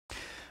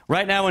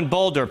Right now in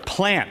Boulder,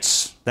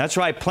 plants. That's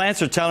right,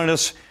 plants are telling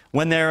us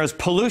when there is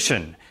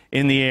pollution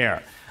in the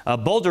air.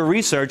 Boulder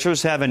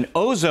researchers have an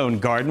ozone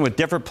garden with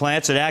different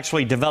plants that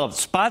actually develop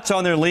spots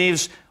on their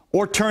leaves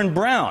or turn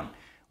brown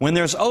when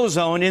there's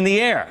ozone in the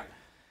air.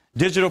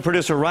 Digital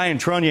producer Ryan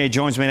Tronier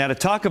joins me now to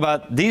talk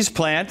about these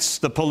plants,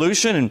 the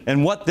pollution,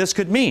 and what this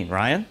could mean.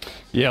 Ryan?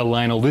 Yeah,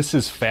 Lionel, this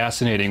is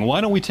fascinating. Why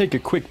don't we take a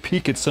quick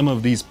peek at some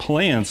of these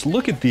plants?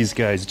 Look at these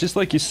guys. Just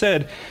like you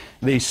said,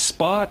 they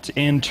spot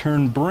and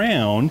turn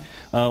brown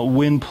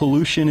when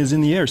pollution is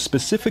in the air,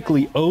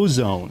 specifically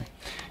ozone.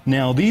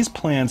 Now, these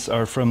plants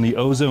are from the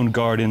Ozone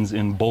Gardens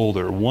in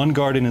Boulder. One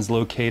garden is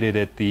located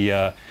at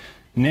the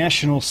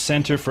National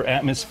Center for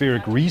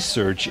Atmospheric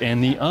Research,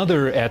 and the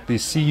other at the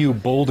CU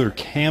Boulder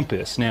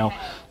campus. Now,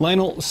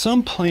 Lionel,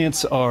 some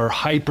plants are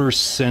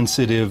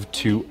hypersensitive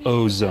to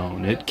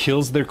ozone. It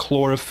kills their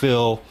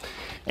chlorophyll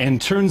and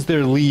turns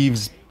their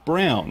leaves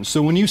brown.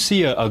 So when you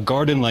see a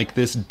garden like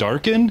this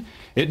darken,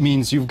 it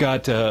means you've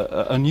got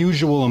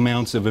unusual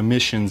amounts of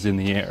emissions in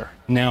the air.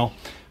 Now,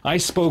 I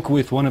spoke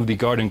with one of the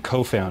garden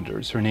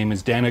co-founders. Her name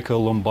is Danica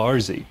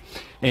Lombarzi,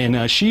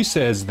 and she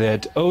says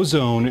that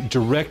ozone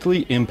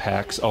directly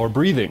impacts our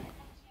breathing.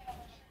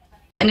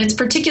 And it's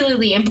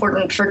particularly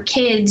important for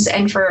kids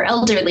and for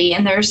elderly.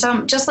 And there are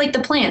some, just like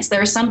the plants,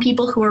 there are some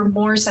people who are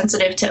more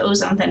sensitive to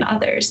ozone than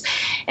others.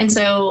 And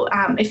so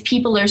if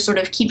people are sort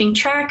of keeping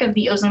track of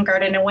the ozone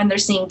garden and when they're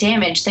seeing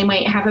damage, they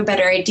might have a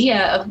better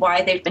idea of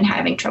why they've been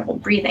having trouble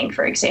breathing,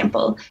 for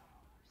example.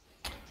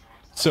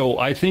 So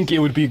I think it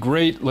would be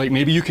great, like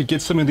maybe you could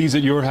get some of these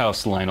at your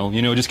house, Lionel,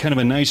 you know, just kind of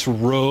a nice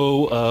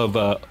row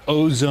of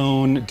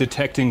ozone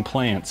detecting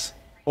plants.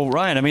 Well,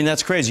 Ryan, I mean,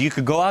 that's crazy. You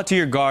could go out to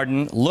your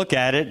garden, look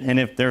at it, and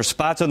if there are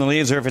spots on the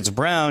leaves or if it's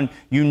brown,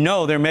 you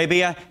know there may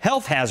be a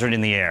health hazard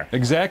in the air.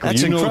 Exactly.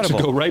 That's incredible. You know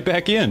to go right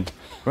back in.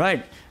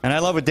 Right. And I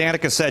love what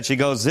Danica said. She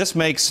goes, this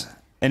makes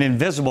an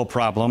invisible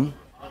problem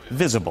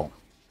visible.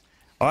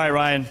 All right,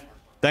 Ryan,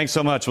 thanks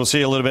so much. We'll see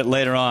you a little bit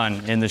later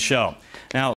on in the show. Now,